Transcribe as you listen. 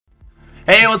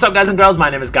Hey, what's up guys and girls,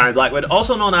 my name is Gary Blackwood,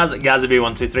 also known as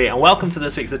Gazzaby123, and welcome to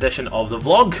this week's edition of the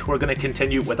vlog. We're going to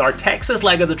continue with our Texas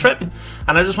leg of the trip,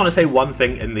 and I just want to say one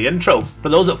thing in the intro. For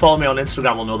those that follow me on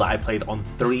Instagram will know that I played on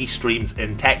 3 streams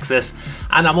in Texas,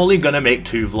 and I'm only going to make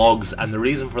 2 vlogs, and the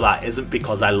reason for that isn't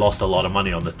because I lost a lot of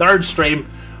money on the 3rd stream.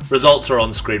 Results are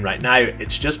on screen right now.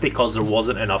 It's just because there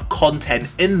wasn't enough content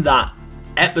in that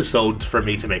episode for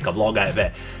me to make a vlog out of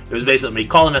it. It was basically me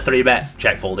calling a 3-bet,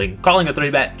 check folding, calling a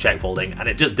 3-bet, check folding, and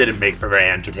it just didn't make for very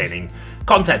entertaining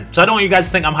content. So I don't want you guys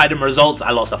to think I'm hiding my results.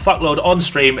 I lost a fuckload on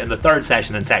stream in the 3rd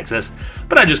session in Texas,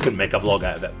 but I just couldn't make a vlog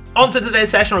out of it. On to today's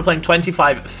session, we're playing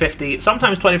 25, 50,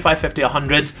 sometimes 25, 50,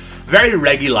 100. Very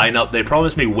reggy lineup. They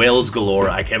promised me whales galore.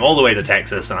 I came all the way to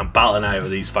Texas and I'm battling out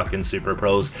with these fucking super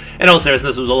pros. In all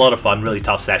seriousness, it was a lot of fun, really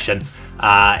tough session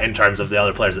in terms of the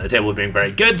other players at the table being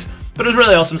very good. But it was a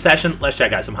really awesome session. Let's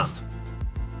check out some hands.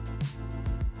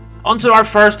 On to our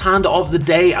first hand of the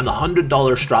day, and the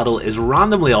 $100 straddle is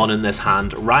randomly on in this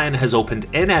hand. Ryan has opened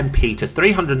in MP to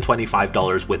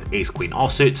 $325 with Ace Queen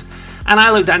offsuit, and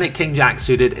I look down at King Jack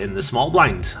suited in the small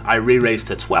blind. I re-raise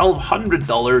to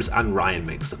 $1,200 and Ryan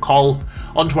makes the call.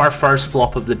 On to our first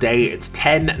flop of the day, it's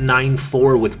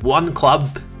 10-9-4 with 1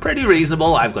 club. Pretty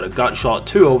reasonable. I've got a gut shot,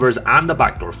 2 overs and a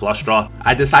backdoor flush draw.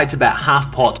 I decide to bet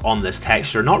half pot on this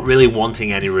texture, not really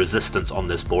wanting any resistance on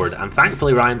this board, and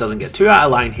thankfully Ryan doesn't get too out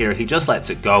of line here. He just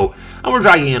lets it go, and we're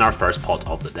dragging in our first pot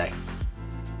of the day.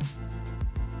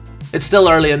 It's still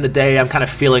early in the day, I'm kind of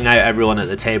feeling out everyone at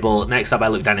the table. Next up I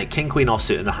look down at King Queen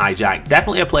offsuit in the hijack.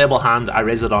 Definitely a playable hand. I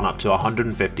raise it on up to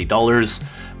 $150.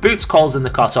 Boots calls in the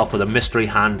cutoff with a mystery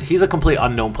hand. He's a complete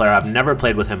unknown player, I've never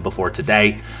played with him before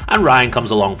today. And Ryan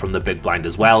comes along from the big blind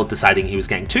as well, deciding he was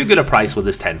getting too good a price with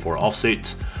his 10-4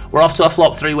 offsuit. We're off to a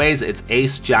flop 3 ways. It's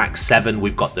Ace, Jack, 7.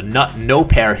 We've got the nut, no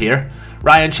pair here.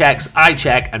 Ryan checks, I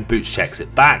check, and Boots checks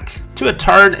it back. To a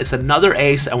turn, it's another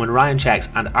ace, and when Ryan checks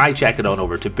and I check it on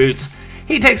over to Boots,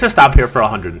 he takes a stab here for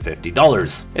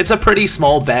 $150. It's a pretty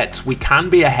small bet. We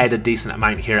can be ahead a decent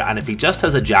amount here, and if he just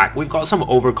has a jack, we've got some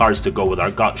overcards to go with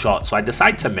our gut shot, so I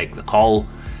decide to make the call.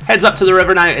 Heads up to the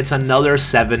river now, it's another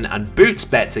 7, and Boots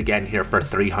bets again here for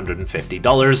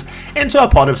 $350 into a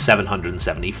pot of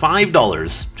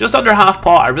 $775. Just under half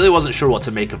pot. I really wasn't sure what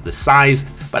to make of the size,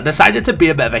 but decided to be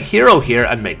a bit of a hero here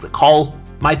and make the call.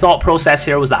 My thought process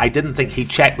here was that I didn't think he'd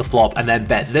check the flop and then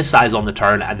bet this size on the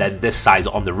turn and then this size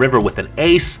on the river with an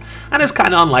ace, and it's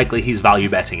kind of unlikely he's value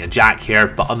betting a jack here,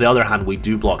 but on the other hand we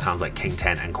do block hands like King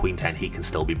 10 and Queen 10 he can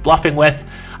still be bluffing with.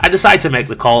 I decide to make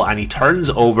the call and he turns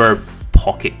over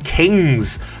pocket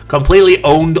kings. Completely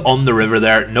owned on the river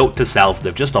there. Note to self,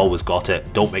 they've just always got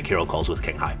it. Don't make hero calls with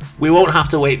king high. We won't have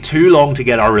to wait too long to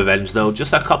get our revenge though.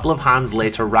 Just a couple of hands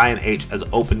later, Ryan H has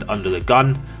opened under the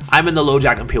gun. I'm in the low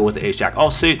jack and peel with ace jack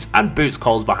offsuit, and Boots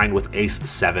calls behind with ace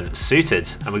 7 suited.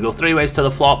 And we go 3 ways to the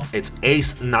flop. It's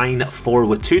ace 9-4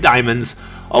 with 2 diamonds.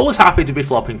 Always happy to be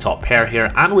flopping top pair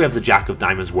here, and we have the jack of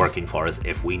diamonds working for us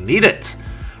if we need it.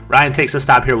 Ryan takes a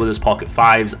stab here with his pocket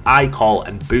 5s, I call,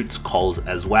 and Boots calls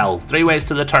as well. 3 ways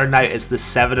to the turn now, it's the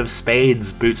 7 of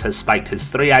spades. Boots has spiked his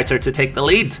 3-outer to take the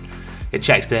lead. It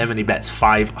checks to him and he bets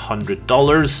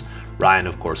 $500. Ryan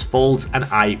of course folds, and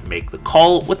I make the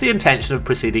call with the intention of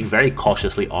proceeding very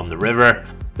cautiously on the river.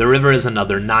 The river is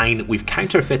another 9, we've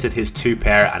counterfeited his 2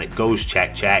 pair and it goes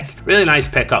check check. Really nice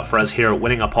pickup for us here,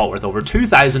 winning a pot worth over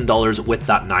 $2,000 with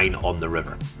that 9 on the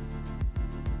river.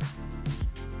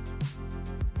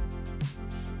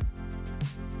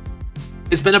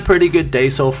 It's been a pretty good day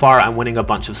so far. I'm winning a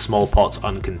bunch of small pots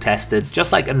uncontested,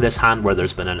 just like in this hand where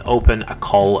there's been an open, a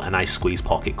call, and I squeeze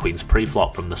pocket queens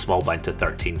pre-flop from the small blind to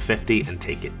 1350 and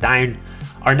take it down.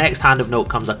 Our next hand of note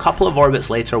comes a couple of orbits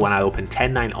later when I open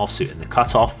 10-9 offsuit in the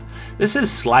cutoff. This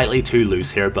is slightly too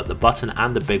loose here, but the button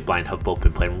and the big blind have both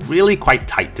been playing really quite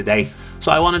tight today,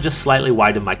 so I want to just slightly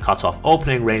widen my cutoff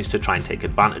opening range to try and take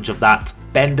advantage of that.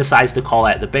 Ben decides to call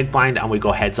out the big blind and we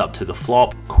go heads up to the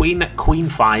flop. Queen, Queen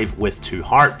 5 with 2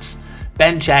 hearts.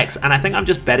 Ben checks, and I think I'm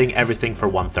just betting everything for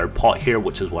 1/3 pot here,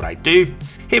 which is what I do.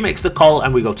 He makes the call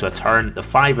and we go to a turn, the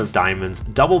 5 of diamonds,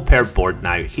 double pair board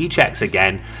now. He checks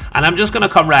again, and I'm just going to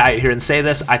come right out here and say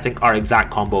this, I think our exact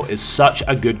combo is such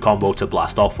a good combo to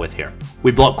blast off with here.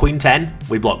 We block Queen 10,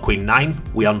 we block Queen 9,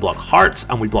 we unblock hearts,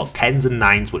 and we block 10s and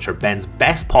 9s, which are Ben's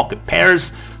best pocket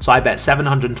pairs, so I bet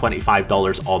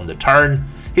 $725 on the turn.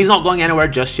 He's not going anywhere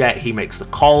just yet, he makes the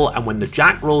call, and when the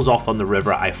jack rolls off on the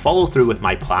river, I follow through with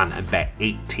my plan and bet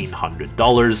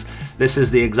 $1,800. This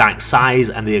is the exact size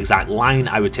and the exact line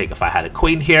I would take if I had a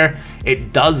queen here.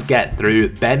 It does get through,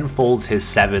 Ben folds his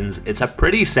 7s, it's a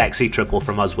pretty sexy triple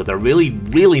from us with a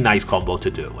really nice combo to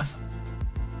do it with.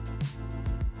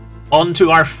 On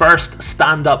to our first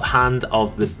stand-up hand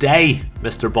of the day.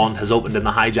 Mr. Bond has opened in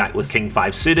the hijack with King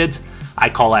 5 suited. I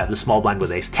call out the small blind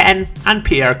with Ace 10, and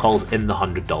Pierre calls in the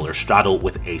 $100 straddle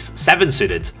with Ace 7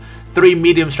 suited. 3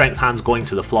 medium strength hands going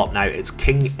to the flop now. It's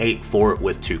King 8-4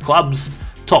 with 2 clubs.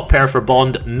 Top pair for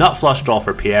Bond, nut flush draw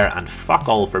for Pierre, and fuck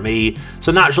all for me.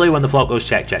 So naturally when the flop goes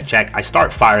check, check, check, I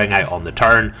start firing out on the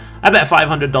turn. I bet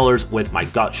 $500 with my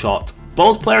gut shot.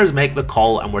 Both players make the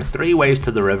call, and we're 3 ways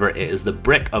to the river. It is the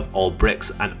brick of all bricks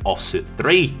and offsuit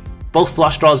 3. Both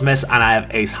flush draws miss and I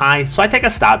have ace high, so I take a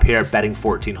stab here betting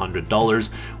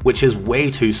 $1,400, which is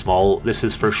way too small. This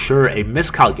is for sure a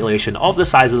miscalculation of the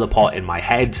size of the pot in my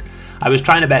head. I was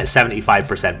trying to bet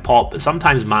 75% pot, but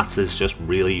sometimes maths is just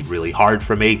really hard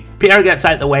for me. Pierre gets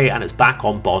out the way and it's back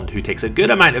on Bond, who takes a good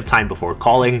amount of time before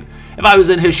calling. If I was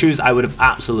in his shoes, I would have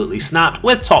absolutely snapped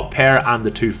with top pair and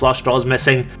the 2 flush draws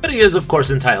missing, but he is of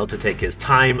course entitled to take his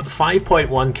time.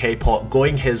 5.1k pot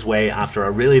going his way after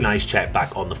a really nice check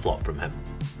back on the flop from him.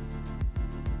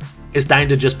 It's down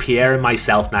to just Pierre and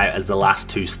myself now as the last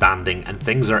 2 standing, and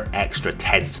things are extra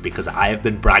tense because I have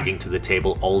been bragging to the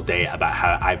table all day about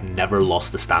how I've never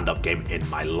lost the stand-up game in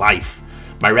my life.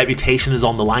 My reputation is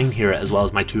on the line here, as well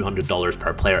as my $200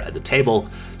 per player at the table,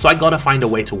 so I gotta find a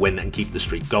way to win and keep the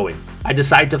streak going. I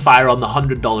decide to fire on the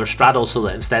 $100 straddle so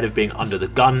that instead of being under the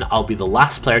gun, I'll be the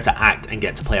last player to act and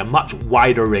get to play a much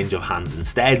wider range of hands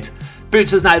instead.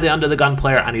 Boots is now the under the gun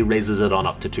player and he raises it on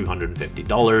up to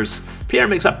 $250. Pierre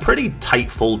makes a pretty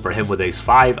tight fold for him with ace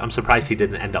 5. I'm surprised he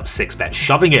didn't end up 6-bet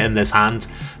shoving it in this hand.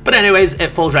 But anyways,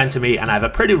 it folds round to me and I have a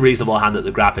pretty reasonable hand that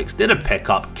the graphics didn't pick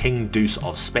up, king deuce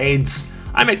of spades.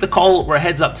 I make the call, we're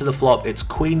heads up to the flop, it's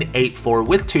queen 8-4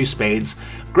 with 2 spades.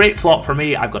 Great flop for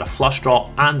me, I've got a flush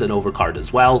draw and an overcard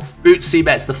as well. Boots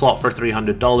c-bets the flop for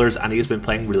 $300 and he's been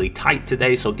playing really tight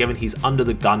today, so given he's under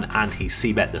the gun and he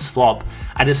c-bet this flop,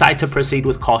 I decide to proceed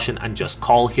with caution and just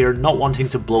call here, not wanting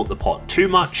to bloat the pot too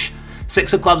much.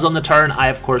 6 of clubs on the turn, I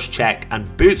of course check,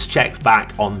 and Boots checks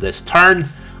back on this turn.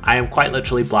 I am quite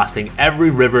literally blasting every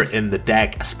river in the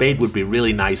deck. A spade would be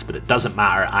really nice, but it doesn't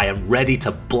matter. I am ready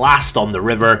to blast on the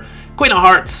river. Queen of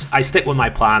hearts, I stick with my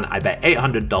plan. I bet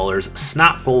 $800,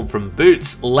 snap fold from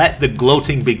Boots. Let the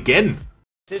gloating begin.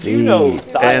 Did you know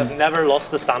that I've never lost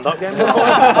the stand-up game before?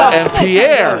 And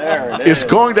Pierre is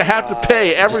going to have to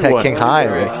pay everyone. Just king high,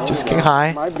 Rick. Just king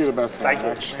high. Might be the best. Thank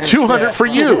you. 200 for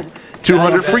you.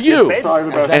 200 for you.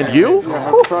 And you?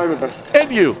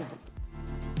 And you.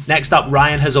 Next up,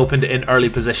 Ryan has opened in early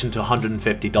position to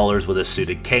 $150 with a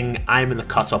suited king. I'm in the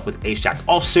cutoff with ace-jack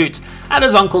offsuit, and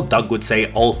as Uncle Doug would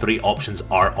say, all 3 options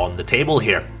are on the table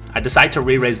here. I decide to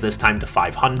re-raise this time to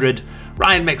 500.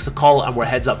 Ryan makes a call and we're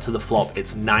heads up to the flop.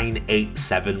 It's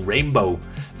 9-8-7 rainbow.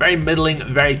 Very middling,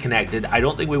 very connected. I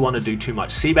don't think we want to do too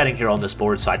much c-betting here on this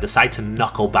board, so I decide to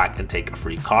knuckle back and take a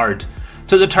free card.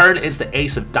 To the turn is the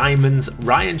ace of diamonds.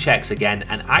 Ryan checks again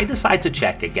and I decide to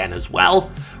check again as well.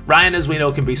 Ryan, as we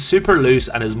know, can be super loose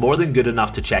and is more than good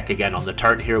enough to check again on the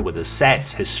turn here with his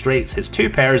sets, his straights, his 2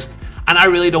 pairs, and I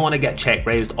really don't want to get check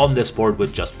raised on this board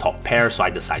with just top pair, so I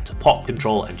decide to pot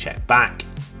control and check back.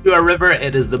 To our river,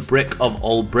 it is the brick of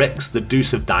all bricks, the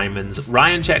deuce of diamonds.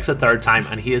 Ryan checks a 3rd time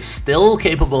and he is still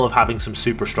capable of having some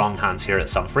super strong hands here at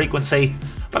some frequency,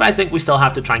 but I think we still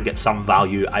have to try and get some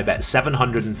value. I bet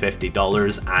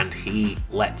 $750 and he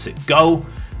lets it go.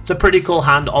 It's a pretty cool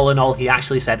hand all in all. He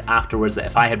actually said afterwards that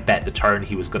if I had bet the turn,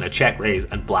 he was going to check raise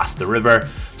and blast the river,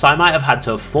 so I might have had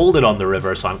to have folded on the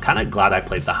river, so I'm kind of glad I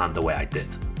played the hand the way I did.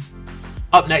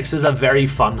 Up next is a very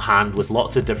fun hand with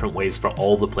lots of different ways for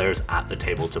all the players at the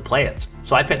table to play it.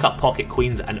 So I pick up pocket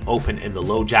queens and open in the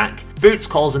low jack. Boots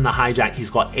calls in the hijack, he's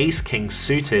got ace king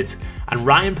suited, and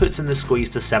Ryan puts in the squeeze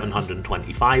to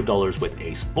 $725 with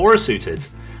ace 4 suited.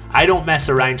 I don't mess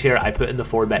around here, I put in the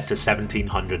 4-bet to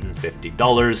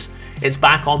 $1,750. It's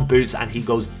back on Boots and he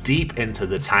goes deep into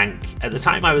the tank. At the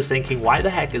time I was thinking, why the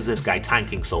heck is this guy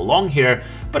tanking so long here?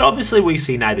 But obviously we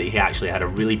see now that he actually had a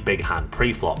really big hand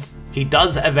pre-flop. He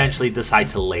does eventually decide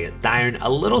to lay it down, a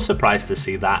little surprised to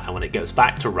see that, and when it gets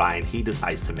back to Ryan, he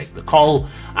decides to make the call,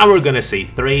 and we're gonna see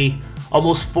 3.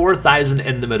 Almost 4,000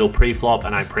 in the middle pre-flop,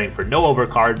 and I'm praying for no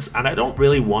overcards, and I don't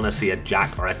really want to see a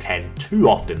jack or a 10 too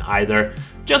often either.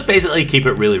 Just basically keep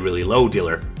it really low,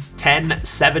 dealer. 10,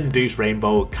 7 deuce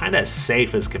rainbow, kinda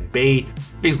safe as can be.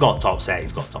 If he's got top set,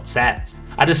 he's got top set.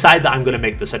 I decide that I'm going to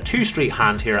make this a 2-street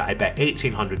hand here. I bet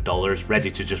 $1,800,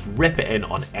 ready to just rip it in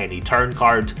on any turn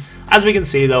card. As we can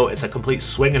see though, it's a complete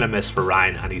swing and a miss for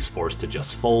Ryan and he's forced to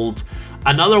just fold.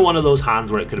 Another one of those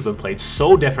hands where it could have been played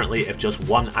so differently if just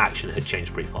one action had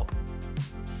changed pre-flop.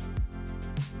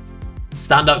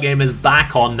 Stand-up game is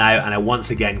back on now, and I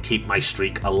once again keep my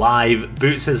streak alive.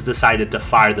 Boots has decided to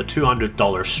fire the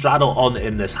 $200 straddle on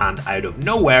in this hand out of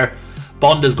nowhere.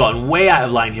 Bond has gotten way out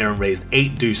of line here and raised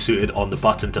 8 deuce suited on the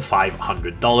button to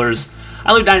 $500.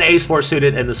 I look down at ace 4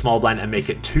 suited in the small blind and make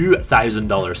it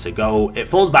 $2,000 to go. It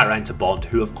folds back round to Bond,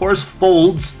 who of course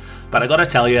folds, but I gotta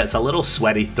tell you, it's a little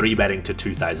sweaty 3-betting to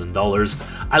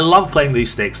 $2,000. I love playing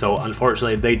these stakes though.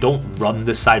 Unfortunately, they don't run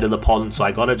this side of the pond, so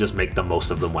I gotta just make the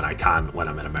most of them when I can when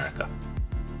I'm in America.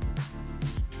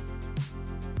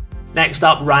 Next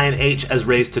up, Ryan H has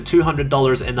raised to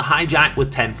 $200 in the hijack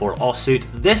with 10-4 offsuit.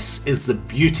 This is the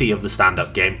beauty of the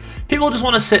stand-up game. People just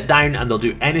want to sit down and they'll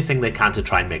do anything they can to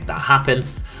try and make that happen.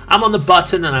 I'm on the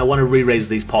button and I want to re-raise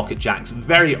these pocket jacks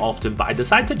very often, but I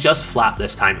decide to just flat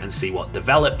this time and see what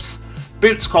develops.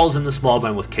 Boots calls in the small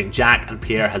blind with King Jack, and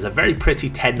Pierre has a very pretty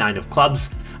 10-9 of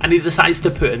clubs, and he decides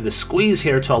to put in the squeeze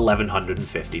here to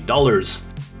 $1,150.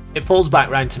 It folds back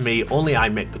round to me, only I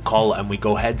make the call, and we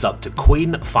go heads up to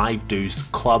Queen 5 deuce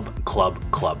club club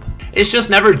club. It's just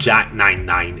never Jack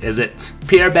 9-9, is it?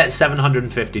 Pierre bets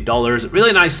 $750,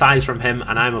 really nice size from him,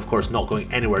 and I'm of course not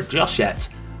going anywhere just yet.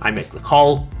 I make the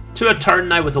call. To a turn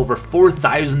now with over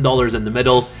 $4,000 in the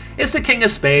middle. It's the King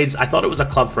of Spades. I thought it was a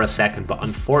club for a second, but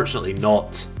unfortunately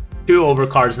not. 2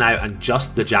 overcards now and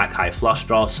just the Jack high flush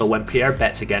draw, so when Pierre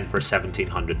bets again for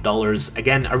 $1,700,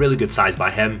 again a really good size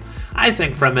by him, I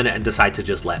think for a minute and decide to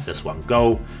just let this one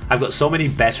go. I've got so many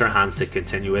better hands to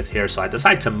continue with here, so I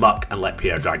decide to muck and let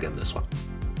Pierre drag in this one.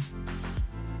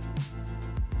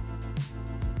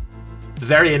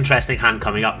 Very interesting hand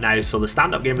coming up now. So the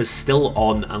stand-up game is still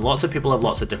on, and lots of people have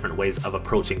lots of different ways of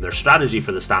approaching their strategy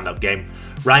for the stand-up game.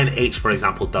 Ryan H, for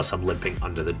example, does some limping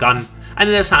under the gun, and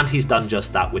in this hand he's done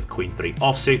just that with Queen 3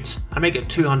 offsuit. I make it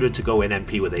 200 to go in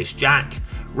MP with Ace Jack.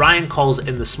 Ryan calls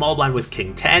in the small blind with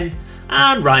King 10,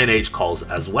 and Ryan H calls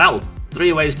as well.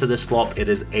 3 ways to this flop, it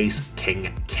is Ace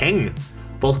King King.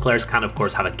 Both players can of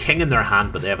course have a king in their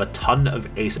hand, but they have a ton of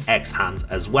Ace X hands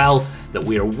as well that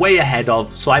we are way ahead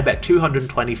of, so I bet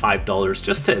 $225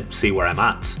 just to see where I'm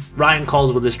at. Ryan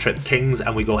calls with his trip kings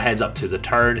and we go heads up to the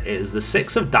turn. It is the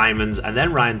 6 of diamonds, and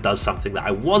then Ryan does something that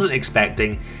I wasn't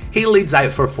expecting. He leads out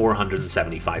for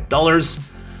 $475.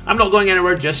 I'm not going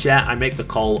anywhere just yet. I make the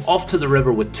call off to the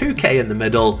river with 2k in the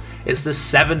middle. It's the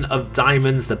 7 of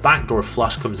diamonds, the backdoor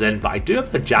flush comes in, but I do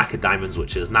have the Jack of diamonds,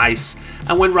 which is nice.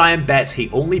 And when Ryan bets,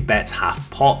 he only bets half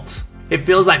pot. It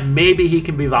feels like maybe he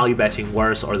can be value betting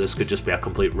worse, or this could just be a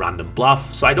complete random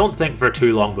bluff, so I don't think for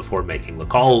too long before making the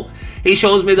call. He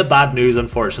shows me the bad news,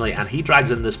 unfortunately, and he drags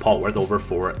in this pot worth over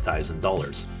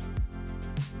 $4,000.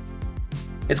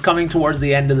 It's coming towards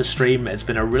the end of the stream. It's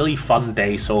been a really fun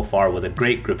day so far with a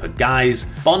great group of guys.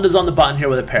 Bond is on the button here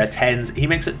with a pair of 10s. He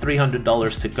makes it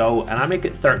 $300 to go, and I make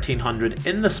it $1,300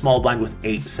 in the small blind with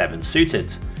 8-7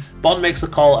 suited. Bond makes the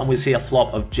call and we see a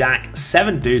flop of Jack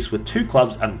 7 deuce with 2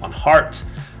 clubs and 1 heart.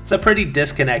 It's a pretty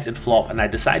disconnected flop, and I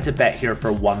decide to bet here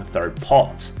for 1/3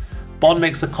 pot. Bond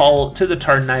makes the call. To the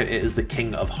turn now, it is the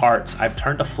King of Hearts. I've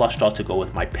turned a flush draw to go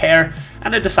with my pair,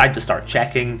 and I decide to start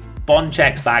checking. Bond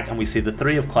checks back and we see the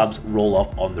 3 of clubs roll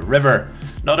off on the river.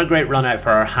 Not a great run out for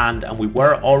our hand, and we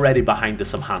were already behind to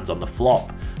some hands on the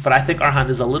flop, but I think our hand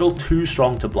is a little too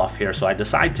strong to bluff here, so I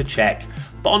decide to check.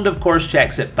 Bond of course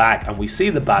checks it back and we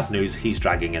see the bad news. He's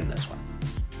dragging in this one.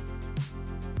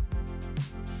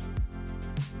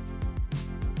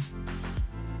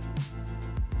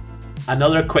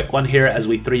 Another quick one here as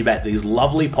we 3-bet these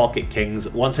lovely pocket kings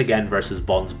once again versus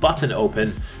Bond's button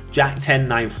open. Jack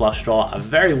 10-9 flush draw, a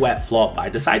very wet flop, but I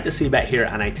decide to c-bet here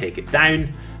and I take it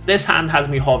down. This hand has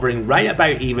me hovering right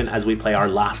about even as we play our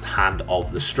last hand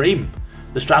of the stream.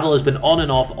 The straddle has been on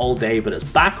and off all day, but it's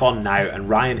back on now, and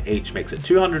Ryan H makes it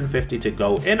 $250 to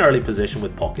go in early position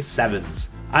with pocket 7s.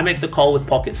 I make the call with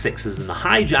pocket 6s in the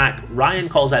hijack. Ryan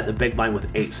calls out the big blind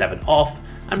with 8-7 off,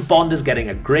 and Bond is getting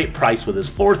a great price with his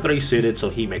 4-3 suited, so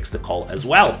he makes the call as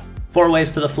well. 4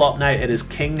 ways to the flop now. It is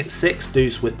King 6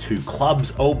 deuce with 2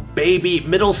 clubs. Oh baby,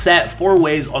 middle set, 4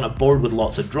 ways on a board with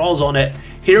lots of draws on it.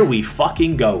 Here we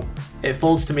fucking go. It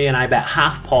folds to me and I bet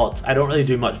half pot. I don't really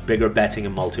do much bigger betting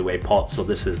in multi-way pots, so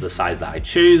this is the size that I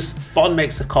choose. Bond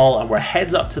makes the call and we're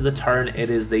heads up to the turn. It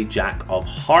is the Jack of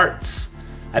Hearts.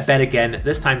 I bet again,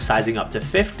 this time sizing up to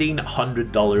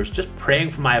 $1,500, just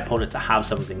praying for my opponent to have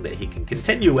something that he can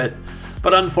continue with.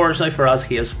 But unfortunately for us,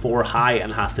 he is 4 high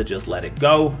and has to just let it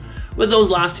go. With those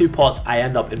last 2 pots, I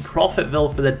end up in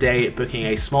Profitville for the day, booking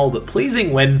a small but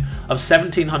pleasing win of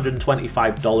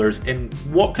 $1,725 in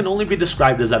what can only be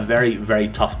described as a very, very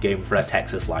tough game for a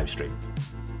Texas livestream.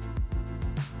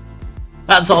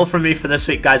 That's all from me for this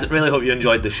week, guys. I really hope you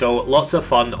enjoyed the show. Lots of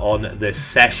fun on this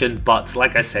session, but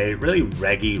like I say, really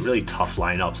reggy, really tough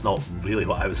lineups. Not really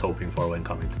what I was hoping for when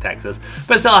coming to Texas,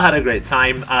 but still I had a great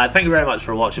time. Thank you very much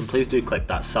for watching. Please do click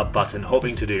that sub button.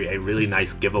 Hoping to do a really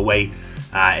nice giveaway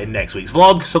in next week's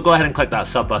vlog, so go ahead and click that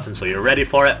sub button so you're ready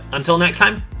for it. Until next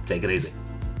time, take it easy.